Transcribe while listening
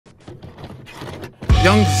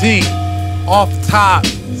Young Z, off top,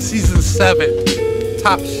 season 7,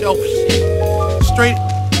 top shelf shit.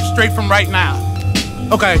 Straight from right now.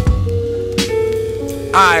 Okay.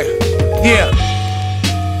 Yeah.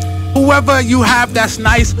 Whoever you have that's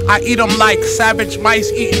nice, I eat them like savage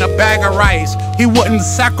mice eating a bag of rice. He wouldn't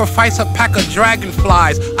sacrifice a pack of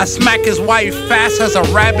dragonflies. I smack his wife fast as a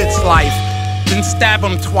rabbit's life. Then stab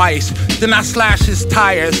him twice. Then I slash his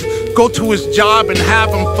tires. Go to his job and have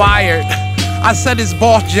him fired. I set his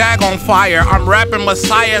boss Jag on fire. I'm rapping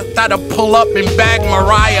Messiah, that'll pull up and bag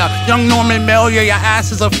Mariah. Young Norman Mailer, your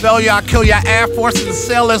ass is a failure. I kill your Air Force and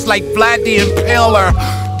sailors like Vlad the Impaler.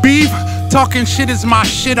 Beef, talking shit is my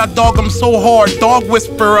shit. I dog him so hard, dog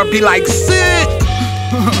whisperer be like, sit.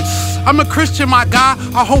 I'm a Christian, my guy.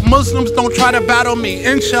 I hope Muslims don't try to battle me.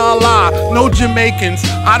 Inshallah, no Jamaicans.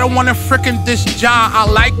 I don't want to frickin' dish jaw.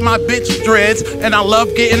 I like my bitch dreads and I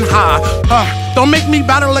love getting high. Don't make me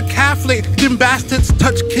battle a Catholic. Them bastards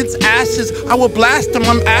touch kids' asses. I will blast them,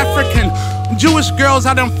 I'm African. Jewish girls,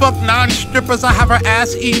 I done fuck non-strippers. I have her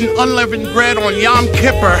ass eating unleavened bread on Yom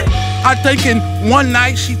Kippur. I thinking one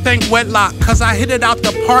night she think wedlock, cause I hit it out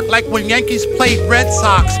the park like when Yankees played Red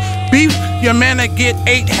Sox. Beef, your man'll get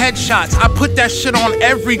 8 headshots. I put that shit on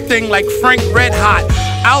everything like Frank Red Hot.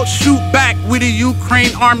 Out shoot back with the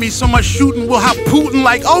Ukraine army. So much shooting we'll have Putin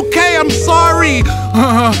like, okay, I'm sorry.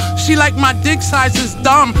 She like my dick size is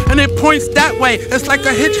dumb and it points that way. It's like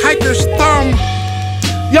a hitchhiker's thumb.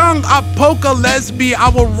 Young, I poke a lesbian, I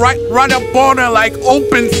will run up on her like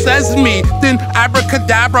open sesame. Then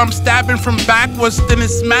abracadabra, I'm stabbing from backwards. Then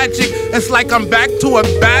it's magic, it's like I'm back to a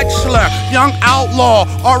bachelor. Young outlaw,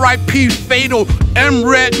 R.I.P. fatal. M.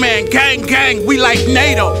 Redman, gang, we like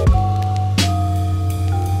NATO.